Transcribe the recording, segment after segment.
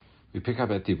We pick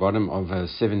up at the bottom of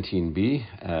 17b,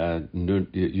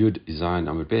 Yud Zayin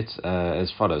Amud Bet,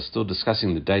 as follows. Still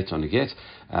discussing the date on the get.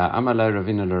 Amalei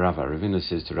Ravina l'Rava. Ravina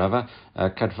says to Rava,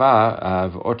 Katva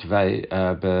v'otvei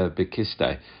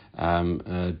bekistei.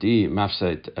 Di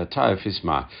mafsed taif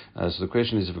isma. So the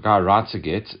question is, if a guy writes a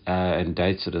get and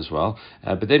dates it as well,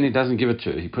 but then he doesn't give it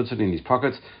to her, he puts it in his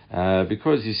pocket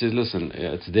because he says, listen,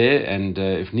 it's there, and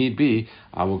if need be,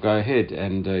 I will go ahead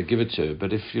and give it to her.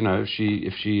 But if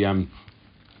she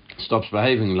stops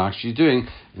behaving like she's doing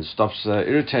and stops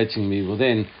irritating me, well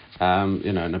then,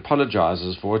 and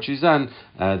apologizes for what she's done,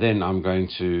 then I'm going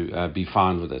to be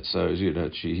fine with it. So, if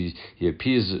she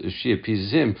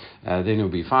appeases him, then he'll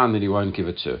be fine, then he won't give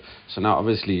it to her. So now,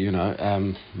 obviously,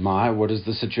 what is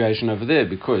the situation over there?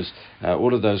 Because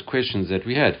all of those questions that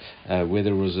we had, where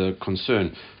there was a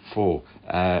concern for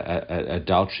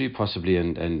adultery, possibly,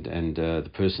 and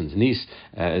the person's niece,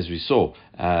 as we saw,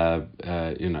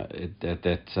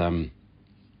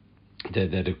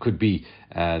 that it could be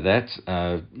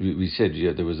we said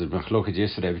there was a machloket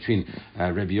yesterday between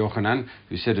Rabbi Yochanan,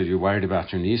 who said that you're worried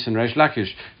about your niece, and Reish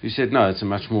Lakish, who said no, it's a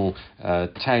much more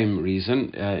tame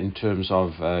reason in terms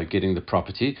of getting the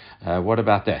property. What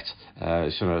about that?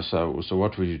 So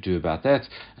what would you do about that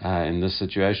in this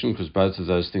situation? Because both of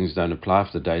those things don't apply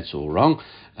if the date's all wrong.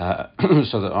 So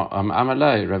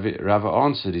Amalei, Rava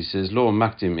answered. He says, Lo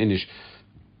makdim inish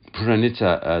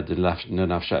pranita de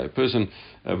nafsha. A person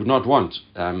would not want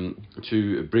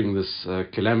to bring this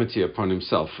calamity upon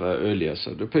himself earlier.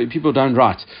 So people don't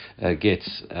write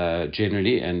gets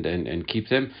generally and keep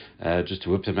them just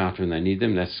to whip them out when they need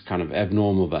them. That's kind of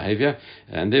abnormal behavior,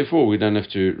 and therefore we don't have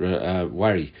to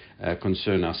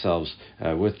concern ourselves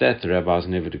with that. The rabbis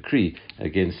never decree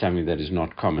against something that is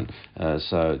not common.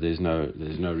 So there's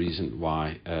no reason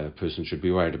why a person should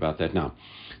be worried about that now.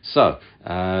 So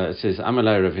it says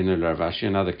Amalei Ravina l'Ravashi,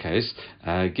 another case,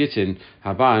 Gittin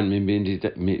haban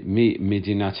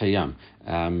midinatayam.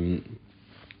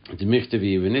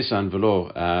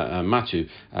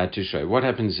 What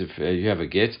happens if you have a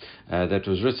get that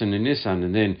was written in Nisan,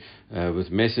 and then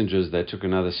with messengers that took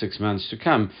another 6 months to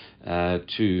come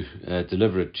to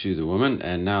deliver it to the woman,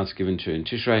 and now it's given to her in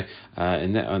Tishrei?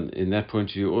 In that point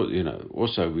of view,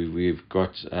 also we've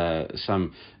got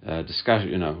some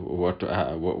discussion.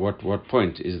 What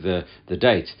point is the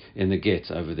date in the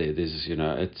get over there? There's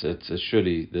it's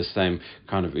surely the same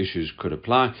kind of issues could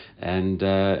apply, and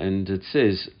it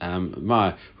says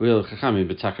my real chachamim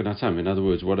b'takanatam. In other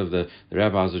words, what have the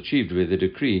rabbis achieved with the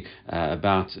decree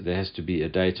about there has to be a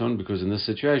date on? Because in this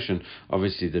situation,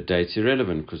 obviously the date's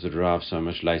irrelevant because it arrives so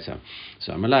much later.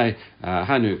 So Amalei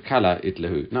Hanu Kala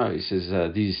Itlahu. No, he says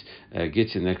these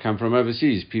Gittin that come from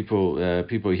overseas, people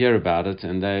hear about it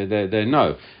and they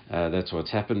know that's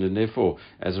what's happened, and therefore,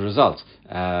 as a result,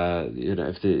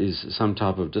 if there is some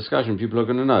type of discussion, people are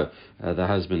going to know the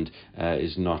husband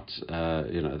is not,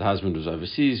 the husband was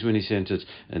overseas when he sent it,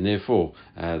 and therefore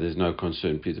there's no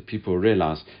concern. People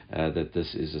realize that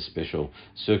this is a special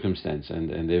circumstance,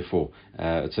 and therefore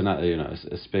it's another,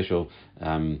 a special.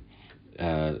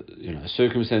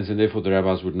 Circumstance, and therefore the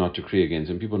rabbis would not decree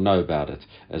against, and people know about it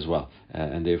as well,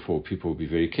 and therefore people will be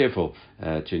very careful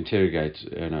to interrogate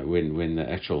when the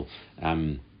actual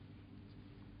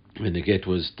when the get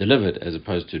was delivered as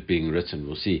opposed to it being written.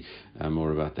 We'll see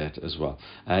more about that as well.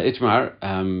 Itmar,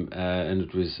 and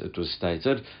it was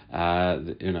stated,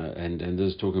 and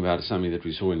this is talking about something that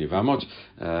we saw in Yevamot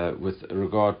with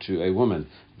regard to a woman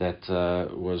that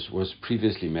was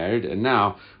previously married and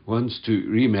now wants to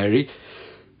remarry.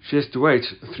 She has to wait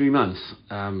 3 months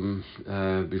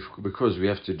because we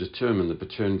have to determine the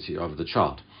paternity of the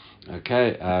child.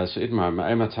 Okay, so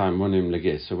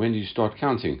when do you start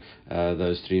counting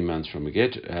those 3 months from a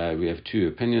get? We have two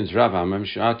opinions. Rav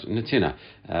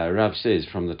says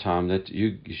from the time that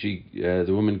the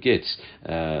woman gets,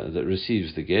 that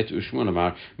receives the get.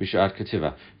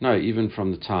 No, even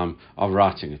from the time of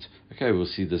writing it. Okay, we'll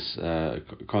see this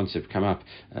concept come up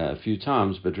a few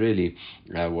times, but really,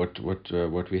 what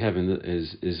we have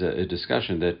is a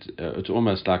discussion that it's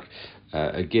almost like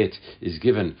a get is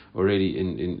given already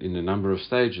in a number of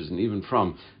stages, and even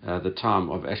from the time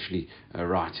of actually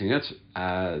writing it,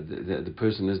 the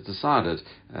person has decided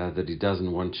that he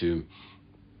doesn't want to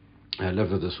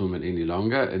live with this woman any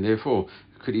longer, and therefore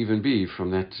could even be from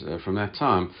that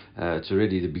time. It's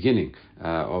already the beginning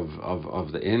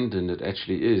of the end, and it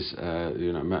actually is.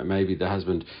 Maybe the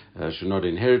husband should not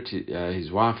inherit his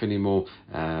wife anymore,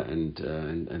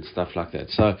 and stuff like that.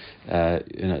 So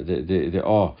there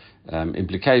are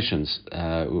implications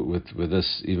with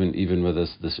this, even with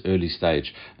this early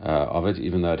stage of it,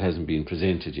 even though it hasn't been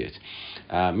presented yet.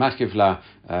 Makivla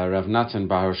Rav Natan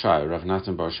Bar Shai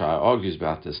argues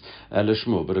about this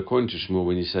Shmuel, but according to Shmuel,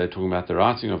 when you say talking about the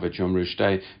writing of it, Yom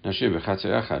Rushtei Nashim V'Chatzer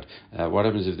Echad, what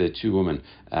happens if there are two women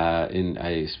in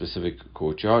a specific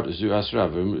courtyard? Zu Asra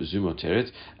Zu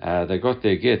Moteret. They got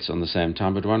their gets on the same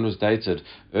time, but one was dated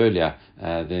earlier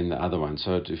than the other one.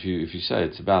 So if you say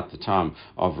it's about the time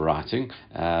of writing,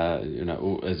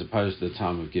 as opposed to the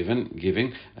time of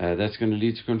giving, that's going to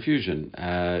lead to confusion.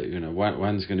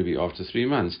 One's going to be after 3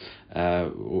 months,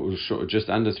 or just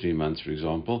under 3 months, for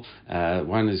example.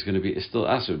 One is going to be still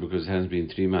asur because it hasn't been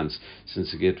 3 months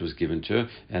since the get was given to her,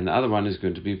 and the other one is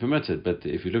going to be permitted. But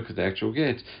if you look at the actual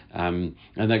get, and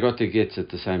they got their gets at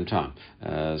the same time,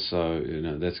 so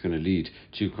that's going to lead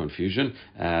to confusion.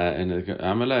 And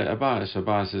Abai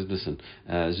says, listen,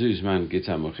 Zuzman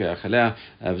Gita Mocheach Alea,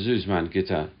 Zuzman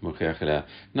Gita Mocheach Alea.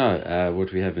 No,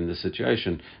 what we have in this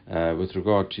situation with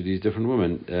regard to these different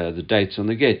women, the dates on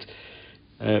the get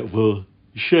will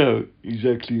show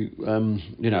exactly when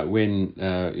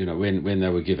they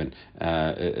were given.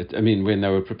 When they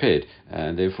were prepared,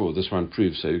 and therefore this one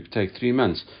proves. So you take 3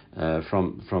 months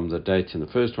from the date in the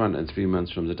first one, and 3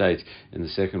 months from the date in the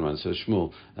second one. So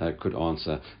Shmuel could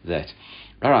answer that.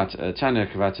 All right, Tanya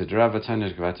Kavata Rav,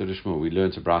 Tanya Kavata Shmuel. We learn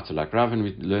to brata like Rav, and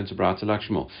we learn to brata like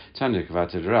Shmuel. Tanya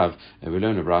Kavata Rav, we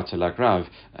learn to brata like Rav.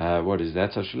 What is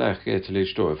that? Shalech get to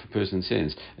lishto. If a person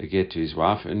sends a get to his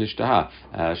wife, and nishtaha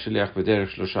shalech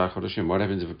b'derech shlosha chodashim. What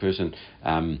happens if a person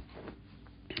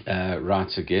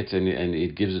writes a get and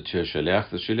it gives it to a shaliach?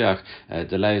 The shaliach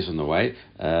delays on the way,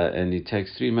 and it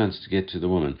takes 3 months to get to the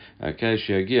woman. Okay,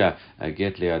 shiagia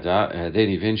get liada, then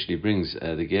eventually brings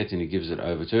the get and he gives it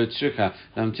over to her. Tzrucha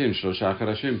lamtin shlosha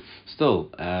chodashim.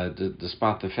 Still,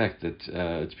 despite the fact that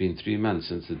it's been 3 months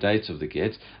since the date of the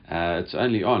get, it's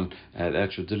only on the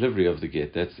actual delivery of the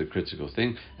get. That's the critical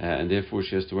thing, and therefore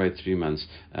she has to wait 3 months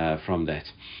from that.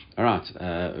 All right,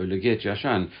 get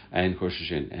yashan and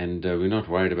kosheshin, and we're not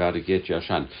worried about a get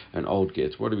yashan, an old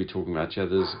get. What are we talking about here?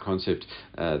 There's a concept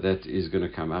that is going to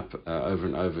come up over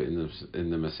and over in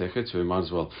the Masechet, so we might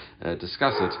as well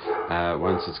discuss it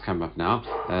once it's come up now.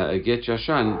 A get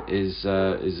yashan is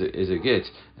a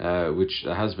get which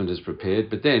the husband has prepared,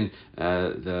 but then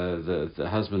the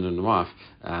husband and the wife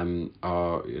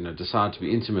decide to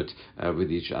be intimate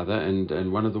with each other,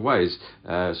 and one of the ways,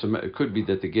 so it could be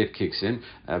that the get kicks in,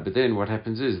 but then what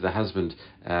happens is the husband,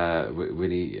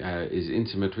 when he is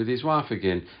intimate with his wife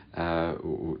again,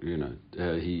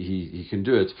 he can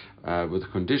do it with the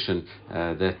condition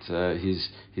that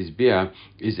his beer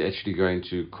is actually going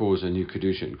to cause a new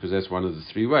kedushin, because that's one of the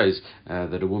 3 ways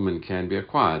that a woman can be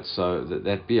acquired. So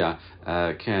that beer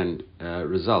can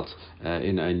result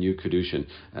in a new kedushin.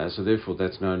 So therefore,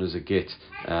 that's known as a get,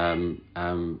 a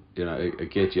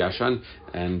get yashan,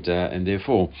 and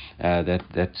therefore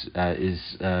that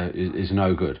is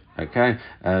no good. Okay,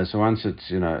 so once it's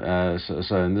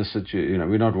so in this situation,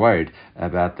 we're not worried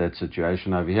about that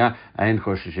situation over here. Ein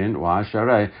choshishin wa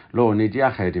sharei lo nid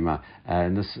yachedima.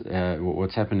 And this,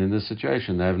 what's happened in this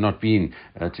situation, they have not been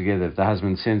together. If the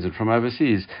husband sends it from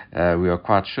overseas, we are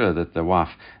quite sure that the wife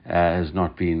has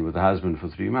not been with the husband for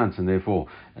 3 months, and therefore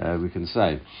we can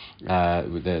say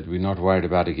that we're not worried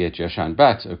about a get yashan.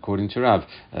 But according to Rav,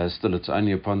 still it's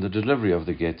only upon the delivery of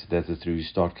the get that we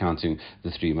start counting the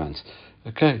 3 months.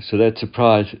 Okay, so that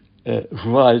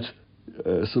provides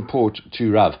support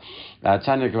to Rav.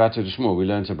 Tanya Gavata Shmuel, we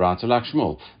learned about like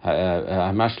Shmuel.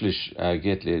 Hamashlish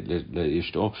get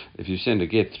leishto. If you send a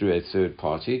get through a third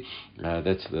party,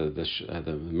 that's the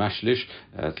mashlish.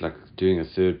 It's like doing a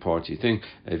third party thing.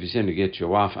 If you send a get to your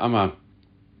wife, Ama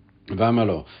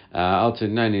Vamalo,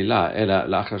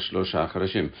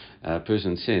 a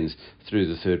person sends through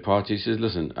the third party, says,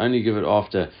 listen, only give it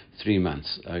after 3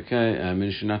 months. Okay,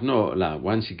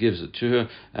 once he gives it to her,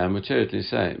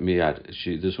 say,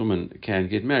 miyad, this woman can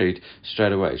get married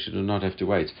straight away. She does not have to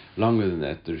wait longer than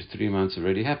that. The 3 months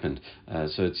already happened.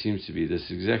 So it seems to be this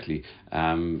exactly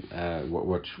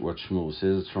what Shmuel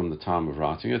says. It's from the time of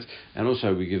writing it, and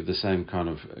also we give the same kind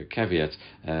of caveat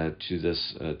to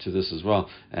this as well.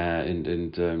 And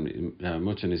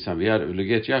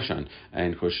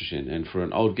for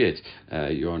an old get,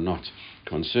 you are not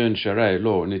concerned. Sharei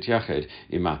law nityached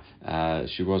ima.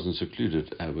 She wasn't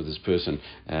secluded with this person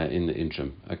in the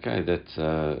interim. Okay, that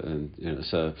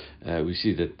so we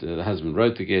see that the husband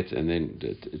wrote the get and then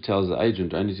tells the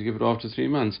agent only to give it after 3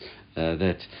 months.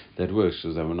 that works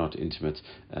because they were not intimate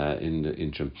in the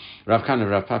interim. Rav Kana,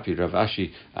 Rav Papi, Rav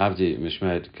Ashi, Avdi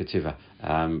Mishmaed Ketiva.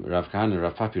 Rav Kana,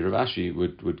 Rav Papi, Rav Ashi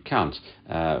would count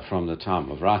from the time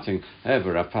of writing.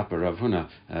 However, Rav Papa, Rav Huna,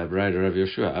 Breda, Rav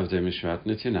Yeshua, Avdi Mishmaed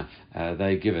Netina,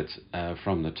 they give it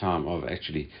from the time of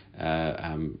actually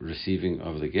receiving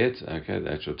of the get, okay,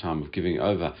 the actual time of giving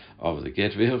over of the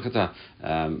get.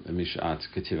 Mishat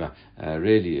Ketiva.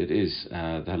 Really, it is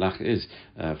the halach is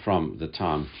from the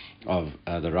time of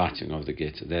the writing of the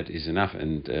get. That is enough,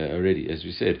 and already, as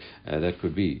we said, that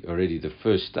could be already the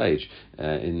first stage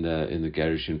in the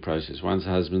garishing process. Once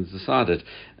the husband's decided,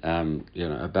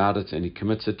 about it, and he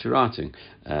commits it to writing,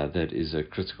 that is a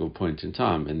critical point in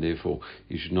time, and therefore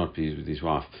he should not be with his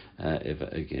wife ever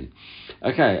again.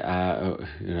 Okay,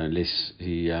 unless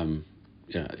he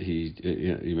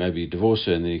maybe divorce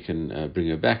her and then he can bring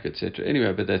her back, etc.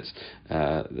 Anyway, but that's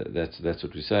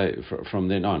what we say. From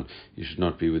then on, you should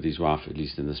not be with his wife, at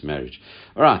least in this marriage.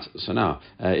 All right. So now,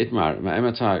 itmar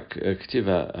ma'ematak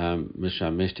ketiva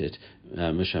mishametet.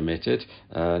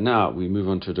 Now we move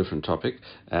on to a different topic,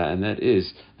 and that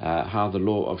is how the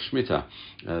law of shemittah,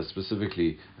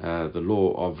 specifically the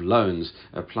law of loans,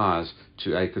 applies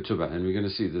to a ketubah. And we're going to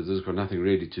see that this has got nothing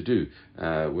really to do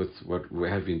with what we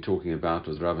have been talking about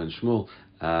with Rav and Shmuel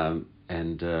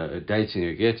and dating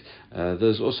a get.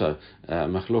 There's also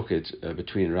machloket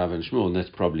between Rav and Shmuel, and that's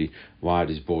probably why it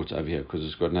is brought over here, because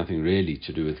it's got nothing really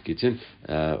to do with Gittin,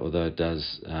 although it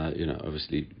does,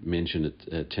 obviously mention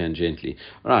it tangentially.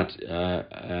 All right,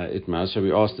 Itmar, so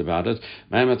we asked about it.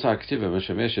 When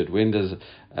does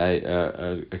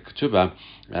a ketubah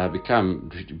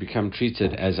become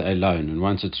treated as a loan? And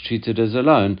once it's treated as a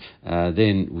loan,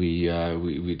 then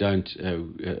we don't.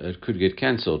 It could get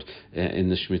cancelled in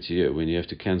the shemittah year. When you have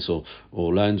to cancel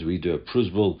all loans, we do a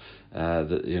pruzbul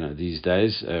these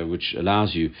days, which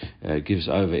allows you, gives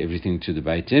over everything to the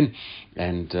Beit Din,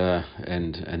 and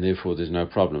therefore there's no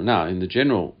problem. Now, in the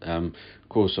general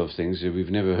course of things, we've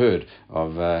never heard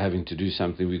of having to do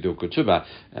something with your ketubah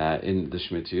in the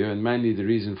shemittah year, and mainly the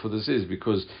reason for this is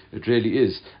because it really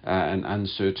is an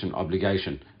uncertain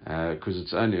obligation, because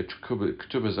it's only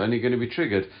ketubah is only going to be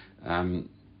triggered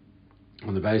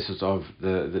on the basis of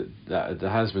the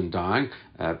husband dying,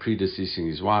 predeceasing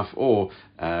his wife, or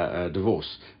a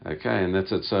divorce. Okay, and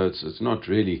that's it. So it's not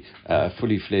really a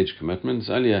fully fledged commitment. It's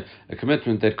only a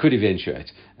commitment that could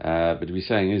eventuate. But we're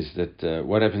saying is that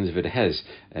what happens if it has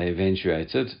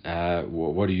eventuated?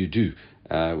 What do you do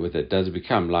with it? Does it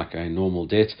become like a normal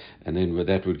debt, and then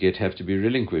that would have to be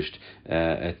relinquished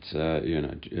during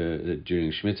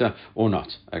shemittah or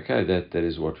not? Okay, that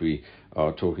is what we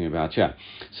are talking about here.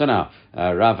 So now,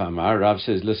 Rav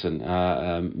says, listen,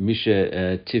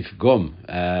 Misha Tifgom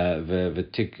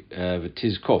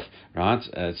V'tizkov, right?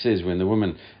 It says when the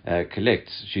woman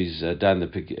collects, she's done the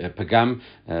pagam,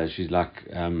 she's like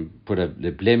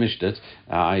blemished it,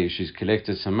 i.e. she's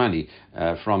collected some money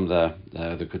from the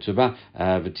ketubah,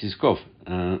 V'tizkov,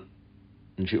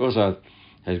 and she also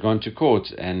has gone to court,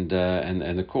 and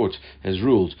the court has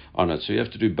ruled on it. So you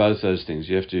have to do both those things.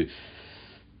 You have to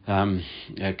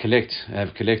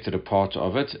have collected a part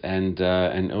of it, and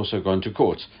also gone to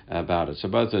court about it. So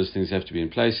both those things have to be in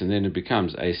place, and then it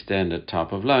becomes a standard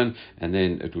type of loan, and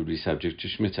then it would be subject to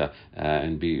shemittah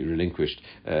and be relinquished.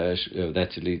 That's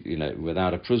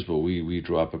without a pruzbul. We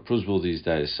draw up a pruzbul these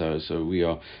days, so we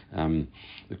are.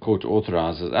 The court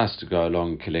authorizes us to go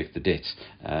along and collect the debts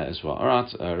as well. All right,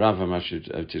 Rav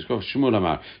Shmuel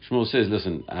Amar. Shmuel says,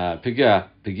 listen, pagma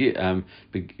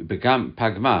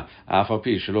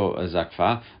afapi shelo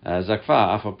zakfa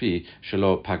afapi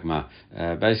shelo pagma.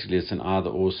 Basically, it's an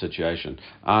either-or situation.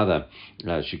 Either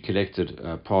she collected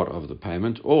part of the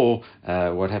payment, or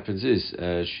what happens is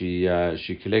she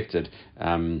collected.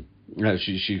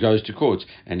 She goes to court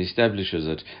and establishes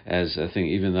it as a thing,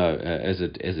 even though as a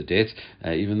debt,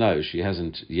 even though she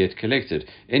hasn't yet collected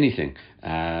anything.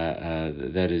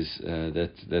 That's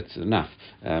enough.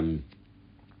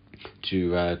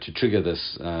 To trigger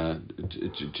this,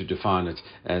 to define it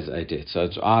as a debt. So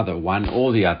it's either one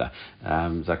or the other.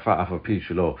 Zakfa afapi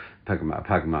shelo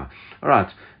pagma. All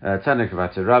right.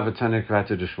 Tanakavata, Rav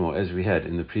Tanakavata Shmuel, as we had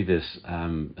in the previous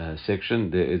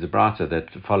section, there is a brata that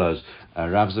follows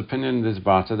Rav's opinion. There's a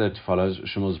brata that follows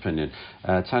Shmuel's opinion.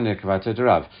 Tanakavata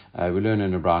Rav. We learn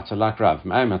in a brata like Rav.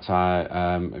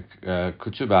 Ma'amatai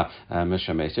ketubah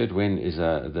mishameted. When is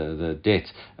the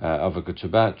debt of a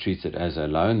ketubah treated as a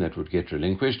loan that would get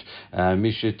relinquished.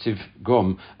 Mishetiv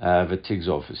gom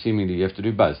v'tigzov. Seemingly, you have to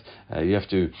do both. You have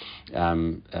to,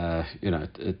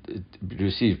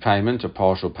 receive payment, a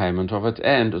partial payment of it,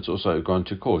 and it's also gone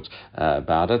to court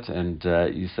about it. And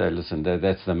you say, listen,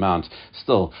 that's the amount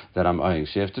still that I'm owing.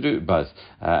 So you have to do both.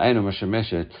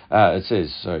 It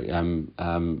says, sorry,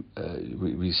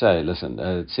 we say, listen,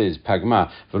 it says pagma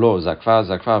v'lo zakva,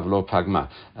 zakva v'lo pagma.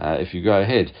 If you go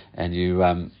ahead and you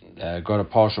got a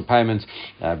partial payment,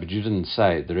 but you didn't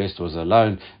say the rest was a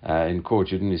loan in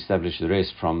court, you didn't establish the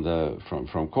rest from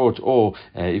court, or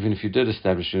even if you did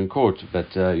establish it in court,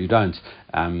 but you don't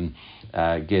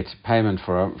get payment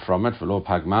from it, v'lo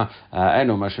pagma,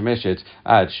 eno mashemeshet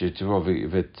ad shetivov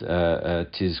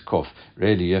tizkov.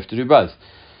 Really, you have to do both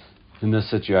in this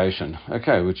situation.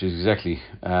 Okay, which is exactly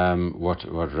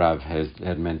what Rav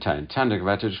had maintained. Tandak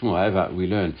vated Shmuel. However, we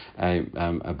learn a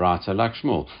brata like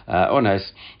Shmuel.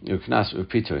 Ones uknas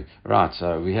upitui. Right.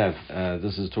 So we have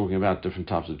this is talking about different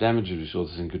types of damages. We saw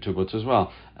this in ketubot as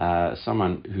well.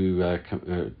 Someone who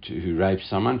rapes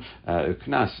someone,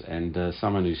 uknas, and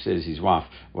someone who says his wife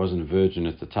wasn't a virgin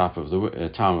at the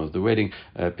time of the wedding,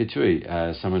 pitui,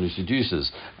 someone who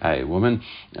seduces a woman,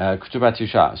 ketubah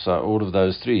tisha. So all of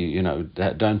those three,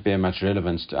 that don't bear much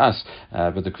relevance to us,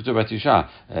 but the ketubah tisha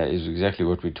is exactly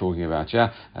what we're talking about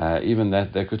here. Even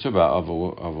that the ketubah of a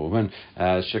woman,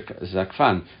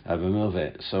 zakfan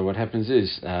b'milveh. So what happens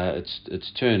is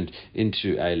it's turned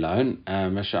into a loan.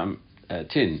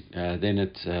 Tin, then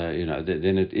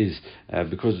it is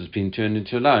because it's been turned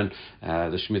into a loan.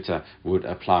 The shemittah would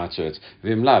apply to it.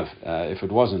 Vim lav, if it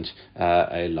wasn't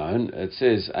a loan, it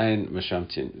says ein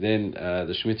mashamtin. Then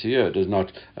the shemittah here does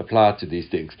not apply to these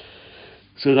things.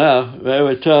 So now they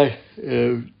would try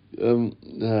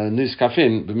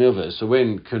niskafin b'milveh. So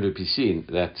when could it be seen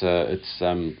that it's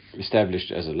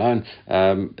established as a loan?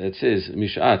 It says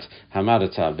mishat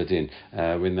hamadata bedin,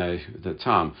 when the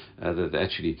time that they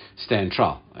actually stand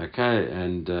trial. Okay,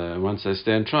 and once they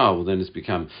stand trial, well, then it's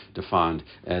become defined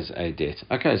as a debt.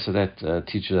 Okay, so that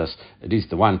teaches us at least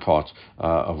the one part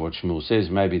of what Shmuel says.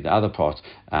 Maybe the other part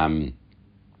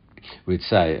we'd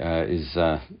say is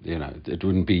it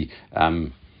wouldn't be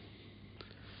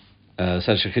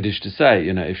such a chiddush to say,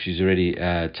 if she's already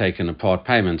taken a part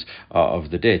payment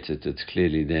of the debt, it's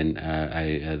clearly then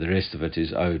the rest of it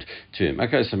is owed to him.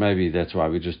 Okay, so maybe that's why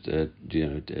we just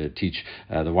teach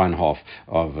the one half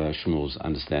of Shmuel's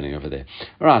understanding over there.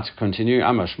 All right, continue.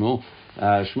 Amar Shmuel.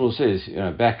 Shmuel says,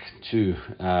 back to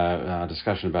our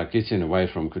discussion about Gittin, away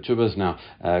from ketubahs. Now,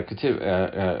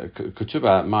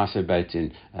 ketubah maaseh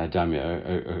beitin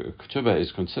damya. Ketubah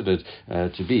is considered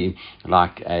to be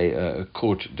like a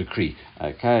court decree,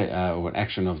 okay, or an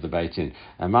action of the beitin.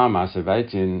 Ma maaseh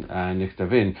beitin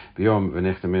nichtavin b'yom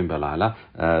v'nichtamin b'layla.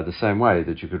 The same way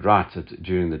that you could write it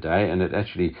during the day and it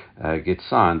actually gets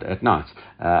signed at night.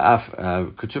 Af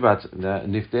ketubat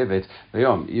nichtavet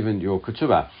b'yom. Even your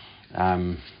ketubah.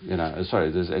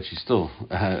 There's actually still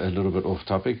a little bit off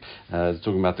topic. It's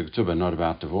talking about the ketubah, not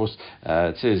about divorce.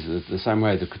 It says the same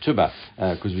way the ketubah,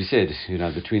 because we said,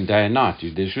 between day and night,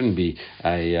 there shouldn't be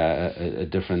a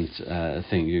different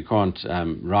thing. You can't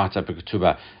write up a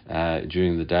ketubah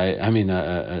during the day. A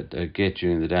get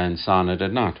during the day and sign it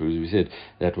at night. Because we said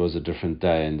that was a different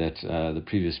day, and that the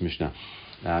previous Mishnah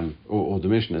or the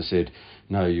Mishnah said,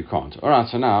 no, you can't. All right,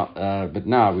 so now, but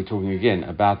now we're talking again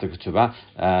about the ketubah,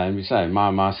 and we say, Ma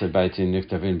maaseh beitin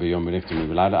nichtavin b'yom v'nichtamin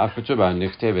b'layla, af ketubah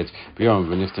nichtevet b'yom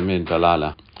v'nichtamin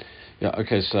b'layla. Yeah,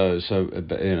 okay, so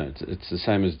it's the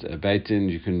same as beitin.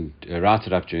 You can write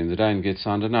it up during the day and get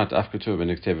signed at night. Af ketubah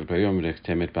nichtevet b'yom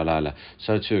v'nichtemet b'layla.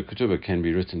 So too, a ketubah can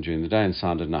be written during the day and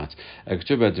signed at night. A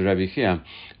ketubah de Rabbi Chia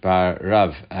bar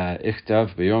Rav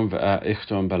ichtav b'yom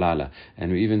v'ichtom b'layla.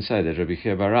 And we even say that Rabbi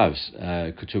Chia bar Rav's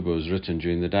ketubah was written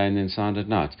during the day and then signed at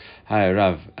night. Hi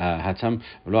Rav hatam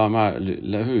v'lo amar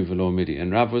lahu v'lo midi.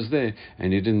 And Rav was there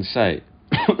and he didn't say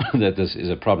that this is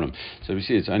a problem. So we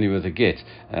see it's only with a get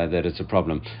that it's a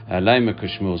problem.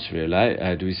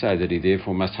 Do we say that he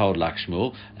therefore must hold like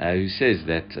Shmuel, who says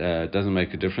that it doesn't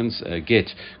make a difference? A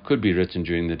get could be written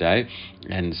during the day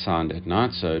and signed at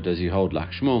night. So does he hold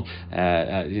like Shmuel?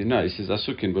 He says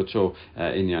asukin boto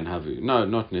inyan havu. No,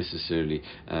 not necessarily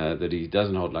that he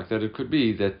doesn't hold like that. It could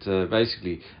be that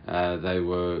basically they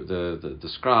were the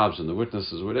scribes and the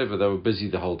witnesses, whatever. They were busy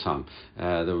the whole time.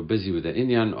 They were busy with the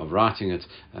inyan of writing it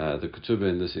the ketubah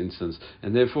in this instance,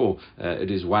 and therefore it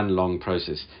is one long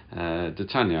process.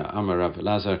 Detanya Amar Rav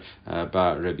Lazar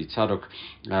Bar Rabbi Tzadok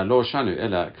Lo Shanu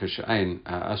Ela Kashain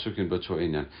Asukin Bato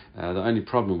Inyan. The only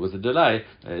problem with the delay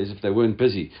is if they weren't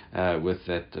busy with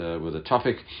the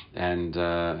topic and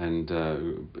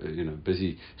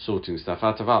busy sorting stuff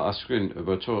out. Asukin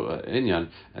Bato Inyan.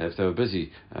 If they were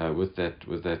busy with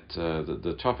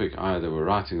the topic, they were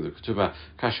writing the ketubah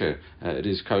kasher. It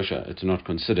is kosher. It's not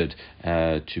considered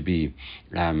to be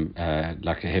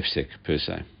like a hefsek per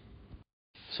se.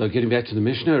 So getting back to the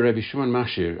Mishnah, Rabbi Shimon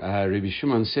Machshir, Rabbi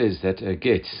Shimon says that a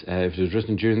get, if it was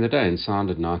written during the day and signed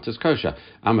at night, is kosher.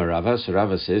 Amar Rava, so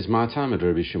Rava says, my time at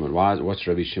Rabbi Shimon. What's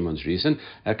Rabbi Shimon's reason?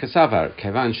 Kasavar,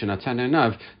 kevan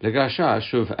shenatanenav, legasha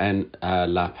shuv and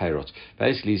la peirot.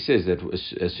 Basically, he says that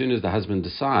as soon as the husband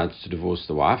decides to divorce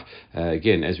the wife,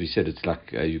 again, as we said, it's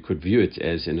like you could view it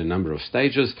as in a number of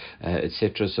stages,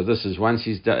 etc. So this is once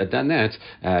he's done that,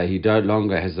 he no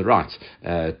longer has the right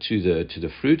to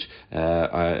the fruit.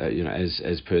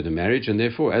 As per the marriage, and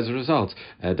therefore, as a result,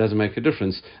 it doesn't make a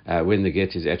difference when the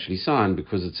get is actually signed,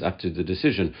 because it's up to the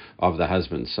decision of the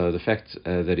husband. So the fact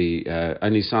that he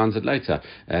only signs it later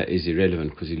is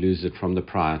irrelevant, because he loses it from the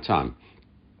prior time.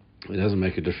 It doesn't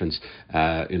make a difference,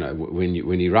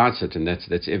 when he writes it, and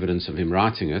that's evidence of him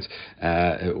writing it,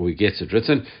 or he gets it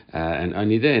written, and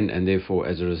only then, and therefore,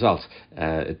 as a result,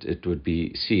 it would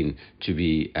be seen to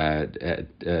be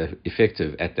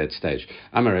effective at that stage.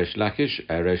 Amar Reish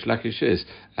Lakish says,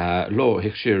 Lo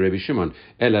Hikshir Rabbi Shimon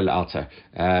El Alta.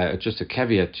 Just a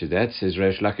caveat to that, says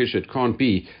Reish Lakish, it can't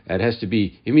be, it has to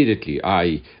be immediately,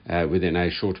 i.e., within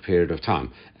a short period of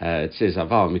time. It says,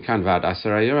 Aval Mikan Vad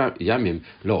Asara Yamim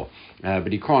Lo.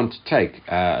 But he can't take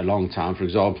a long time, for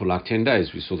example, like 10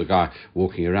 days. We saw the guy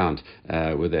walking around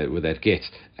with that get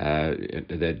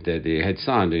that he had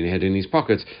signed and he had in his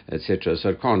pockets, etc. So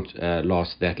it can't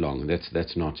last that long.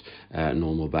 That's not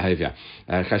normal behavior.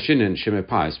 Chashin and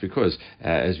shemittah is because,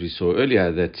 as we saw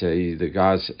earlier, that the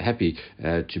guy's happy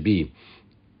to be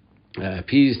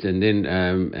appeased, and then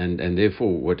and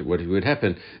therefore what would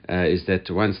happen is that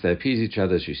once they appease each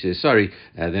other, she says sorry,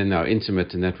 then they're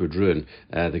intimate, and that would ruin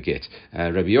the get.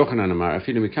 Rabbi Yochanan Amar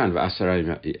Afilu Mikan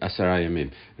v'asara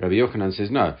yamim. Rabbi Yochanan says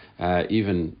no,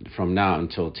 even from now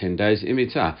until 10 days.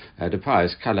 Imita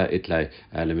depais kala itle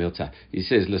lemilta. He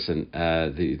says, listen,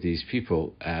 these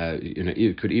people,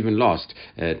 it could even last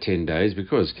 10 days,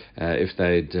 because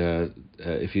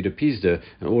if you'd appeased her,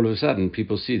 and all of a sudden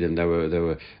people see them, they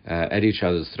were at each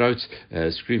other's throats,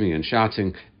 screaming and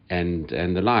shouting, and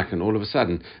the like, and all of a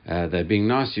sudden they're being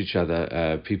nice to each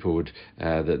other, people would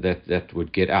that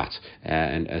would get out,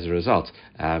 and as a result,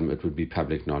 it would be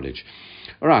public knowledge.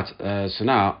 All right, so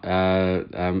now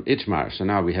Itmar. So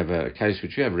now we have a case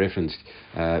which we have referenced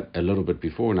a little bit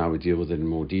before. Now we deal with it in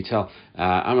more detail.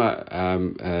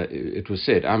 It was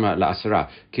said, Ama la'asara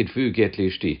kitvu get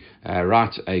lishti,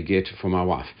 write a get for my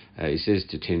wife. He says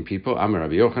to 10 people. Ama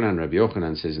Rabbi Yochanan. Rabbi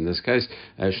Yochanan says in this case,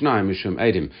 Shnai mishum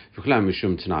edim, v'kulam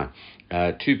mishum tanai.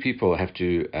 2 people have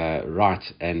to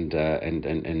write and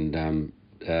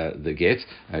the get.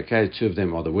 Okay, 2 of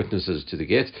them are the witnesses to the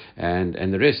get,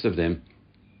 and the rest of them.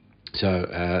 So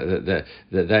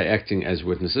they're acting as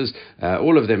witnesses.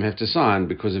 All of them have to sign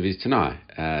because of his tanai,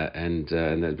 and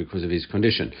because of his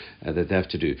condition that they have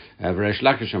to do. Reish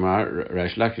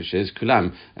Lakish says,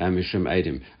 Kulam mishum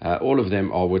edim. All of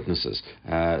them are witnesses.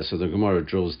 So the Gemara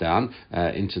drills down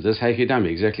into this. Heikidami,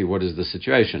 exactly what is the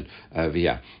situation over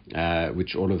here,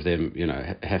 which all of them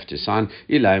have to sign.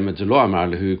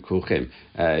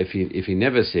 If he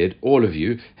never said all of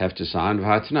you have to sign,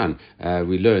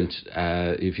 we learned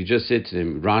if he just said to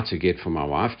them, write a get for my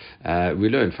wife, we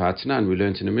learned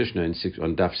in the Mishnah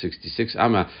on Daf 66,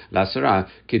 Ama Lasara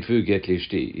Kitvu get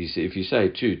lishti. If you say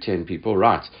to 10 people,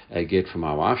 write a get for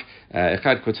my wife,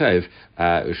 Echad Kotev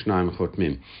Ushnaim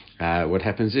Chotmim. What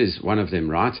happens is one of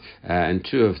them writes, and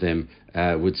 2 of them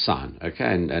would sign. Okay,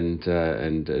 and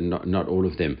not all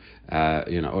of them,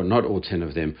 or not all 10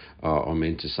 of them are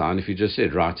meant to sign. If you just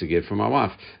said write a get for my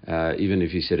wife, even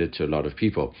if you said it to a lot of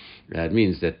people, it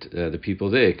means that the people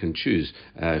there can choose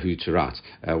who to write,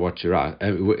 what to write,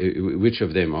 which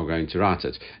of them are going to write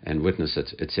it and witness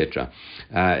it, etc.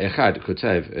 Echad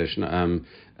kotev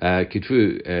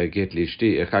Kitvu get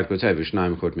lishti echad kotev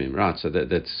v'shnayim chotmim. Right, so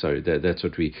that's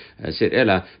what we said.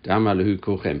 Ela da'amar lehu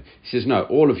kulchem. He says no,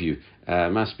 all of you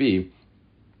must be.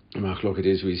 It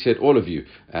is. We said all of you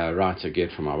write a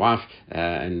get from my wife,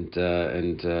 and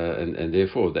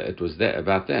therefore it was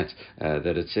about that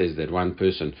it says that one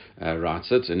person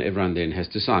writes it, and everyone then has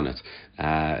to sign it,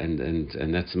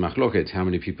 and that's the machloket. How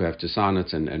many people have to sign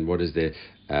it, and what is their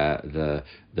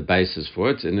the basis for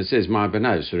it, and it says my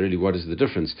bano. So really, what is the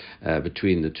difference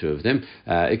between the two of them?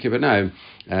 Ikebano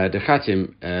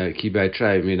dechatim ki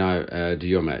beitrei mino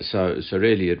diyome. So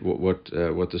really,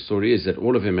 what the story is that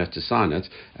all of them have to sign it.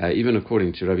 Even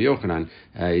according to Rabbi Yochanan,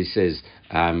 he says.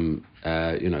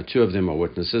 Two of them are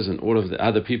witnesses, and all of the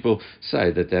other people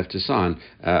say that they have to sign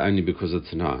only because of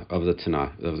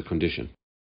the condition.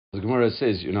 The Gemara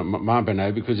says, ma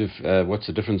b'nai, because if what's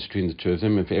the difference between the two of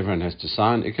them? If everyone has to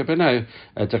sign,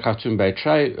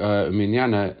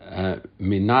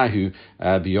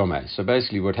 so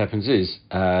basically, what happens is,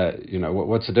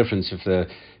 what's the difference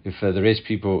if the rest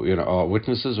people are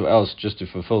witnesses, or else just to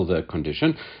fulfill the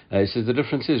condition? He says the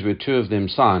difference is where two of them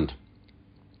signed.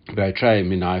 Two of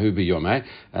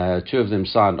them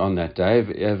signed on that day,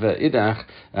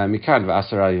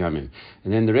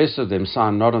 and then the rest of them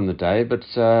signed not on the day, but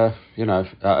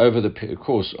over the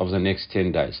course of the next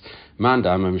 10 days.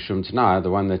 The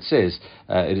one that says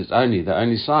it is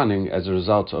only signing as a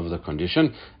result of the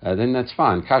condition, then that's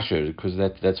fine, kasher, because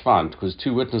that's fine, because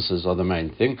two witnesses are the main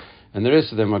thing, and the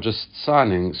rest of them are just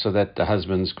signing so that the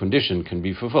husband's condition can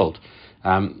be fulfilled.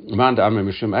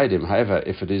 However,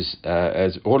 if it is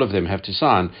as all of them have to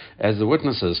sign as the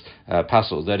witnesses,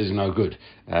 pasul, that is no good,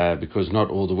 because not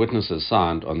all the witnesses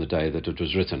signed on the day that it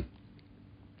was written.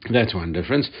 That's one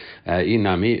difference.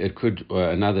 It could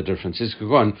another difference is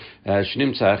shnimtza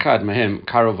echad mehem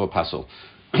karov or pasul.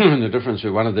 The difference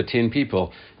where one of the 10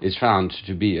 people is found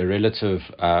to be a relative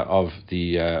of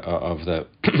the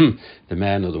the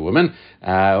man or the woman,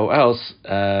 or else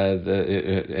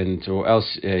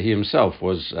he himself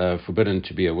was forbidden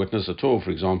to be a witness at all. For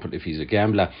example, if he's a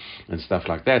gambler and stuff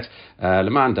like that.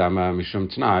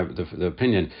 The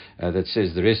opinion that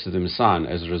says the rest of them sign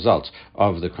as a result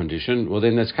of the condition, well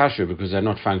then that's kasher, because they're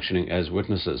not functioning as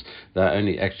witnesses. They're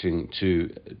only acting to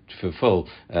fulfill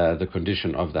the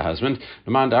condition of the husband.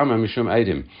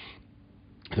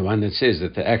 The one that says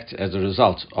that they act as a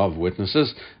result of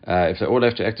witnesses, if they all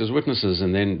have to act as witnesses,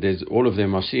 and then all of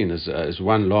them are seen as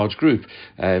one large group,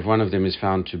 if one of them is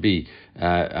found to be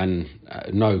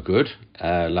no good,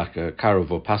 like a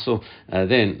karov or pasul,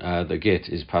 then the get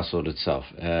is pasul itself,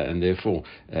 and therefore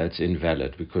it's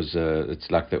invalid, because it's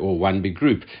like they're all one big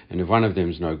group, and if one of them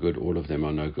is no good, all of them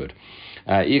are no good.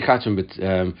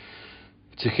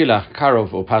 Tequila,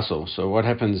 karov or pasul. So what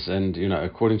happens, and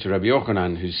according to Rabbi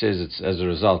Yochanan, who says it's as a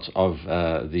result of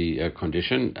the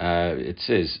condition, it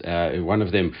says one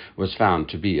of them was found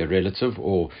to be a relative,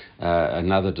 or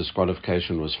another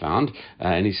disqualification was found,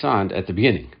 and he signed at the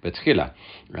beginning. But tequila,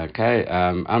 okay,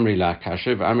 amri la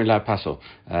kashiv, amri la pasul.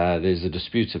 There's a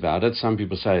dispute about it. Some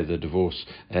people say the divorce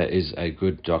is a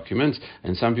good document,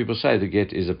 and some people say the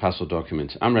get is a pasul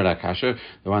document. Amri la kashiv,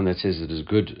 the one that says it is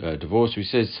good divorce, who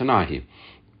says tanahi.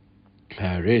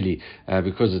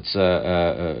 Because it's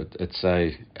a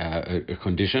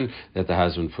condition that the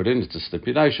husband put in, it's a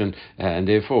stipulation, and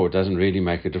therefore it doesn't really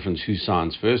make a difference who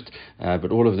signs first, but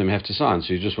all of them have to sign,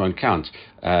 so you just won't count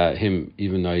him,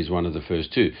 even though he's one of the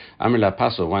first two. Amrila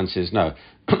Pasul, one says no.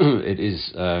 It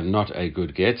is not a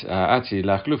good get. No,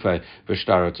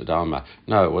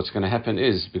 what's going to happen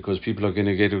is, because people are going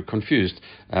to get confused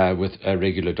with a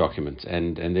regular document,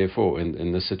 and therefore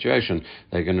in this situation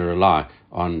they're going to rely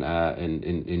on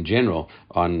in general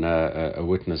on a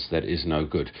witness that is no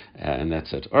good, and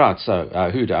that's it. All right, so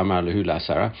a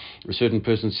certain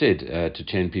person said to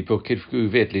 10 people,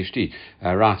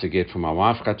 write a get for my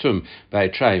wife,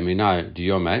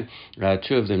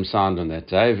 two of them signed on that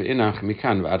day, and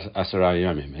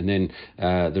then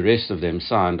the rest of them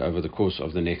signed over the course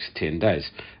of the next 10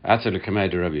 days. Rabbi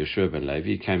Yeshua ben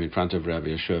Levi came in front of Rabbi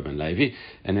Yeshua ben Levi,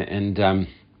 and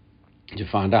to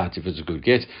find out if it's a good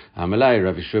get. Amalei,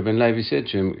 Rabbi Yeshua ben Levi said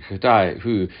to him,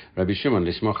 who Rabbi Shimon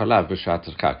lismoch alav b'shat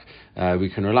al-kak. We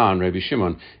can rely on Rabbi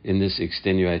Shimon in this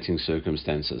extenuating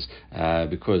circumstances,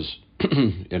 because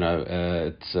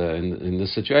it's in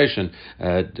this situation,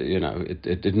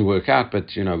 it didn't work out, but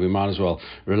we might as well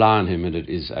rely on him, and it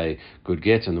is a good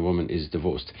get, and the woman is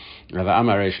divorced.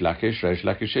 Amar Reish Lakish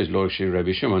says, Lord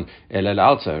Rabbi Shimon elel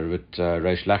alta, but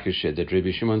Reish Lakish said that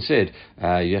Rabbi Shimon said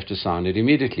you have to sign it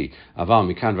immediately. Aval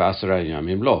mikan v'asara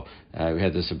yamim lo. We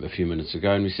had this a few minutes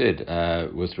ago, and we said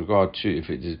with regard to if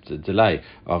it is a delay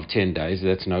of 10 days,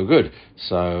 that's no good.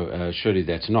 So surely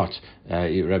that's not.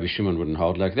 Rabbi Shimon wouldn't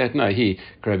hold like that. No,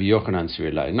 Rabbi Yochanan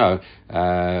Svirlai. No,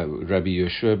 Rabbi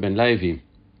Yeshua ben Levi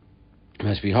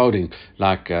must be holding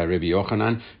like Rabbi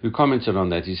Yochanan, who commented on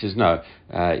that. He says, no,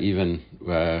 even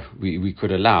we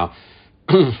could allow.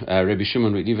 Rabbi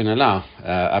Shimon would even allow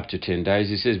up to 10 days.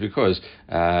 He says because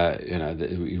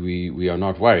we are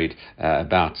not worried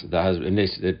about the husband,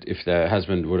 unless if the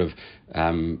husband would have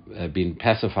been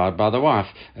pacified by the wife,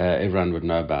 everyone would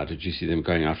know about it. You see them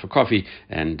going out for coffee,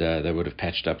 and they would have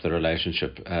patched up the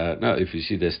relationship. No, if you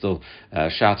see they're still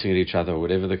shouting at each other, or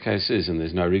whatever the case is, and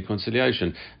there's no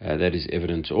reconciliation, that is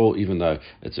evident to all, even though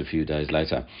it's a few days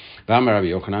later. But Rabbi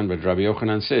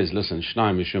Yochanan says, listen,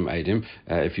 Shnai Mishum Eidim,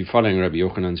 if you're following Rabbi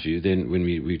Yochanan's view, then when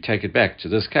we take it back to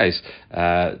this case,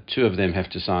 two of them have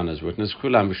to sign as witness.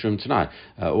 Kulam Mishum Tanai,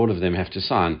 all of them have to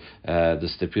sign the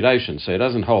stipulation. So it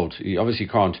doesn't hold. You obviously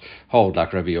can't hold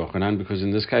like Rabbi Yochanan, because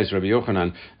in this case, Rabbi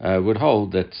Yochanan would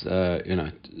hold that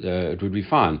it would be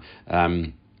fine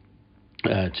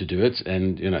to do it,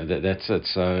 and that's it.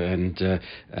 So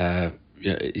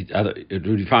it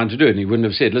would be fine to do it, and he wouldn't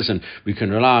have said, listen, we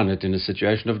can rely on it in a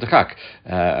situation of dechak,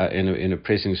 in a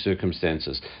pressing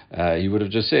circumstances. He would have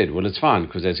just said, well, it's fine,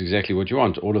 because that's exactly what you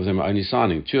want. All of them are only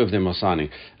signing. Two of them are signing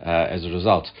as a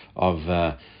result of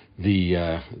the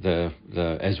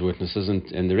as witnesses,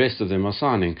 and the rest of them are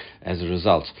signing as a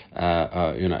result,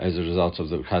 as a result of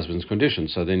the husband's condition.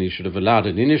 So then he should have allowed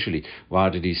it initially. Why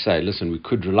did he say, listen, we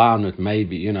could rely on it,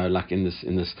 maybe, like in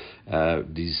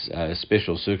these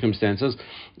special circumstances?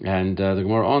 And the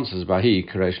Gemara answers, Bahi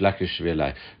Karesh Lakish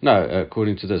Velei. No,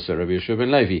 according to this, Rabbi Yeshua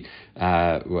ben Levi,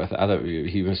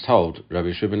 he must hold, Rabbi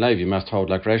Yeshua ben Levi must hold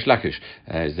like Reish Lakish,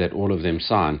 is that all of them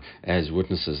sign as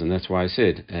witnesses, and that's why I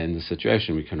said in the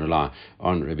situation we can rely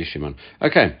on Rabbi Shimon.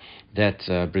 Okay,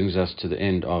 that brings us to the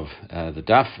end of the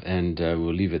daf, and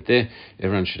we'll leave it there.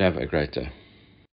 Everyone should have a great day.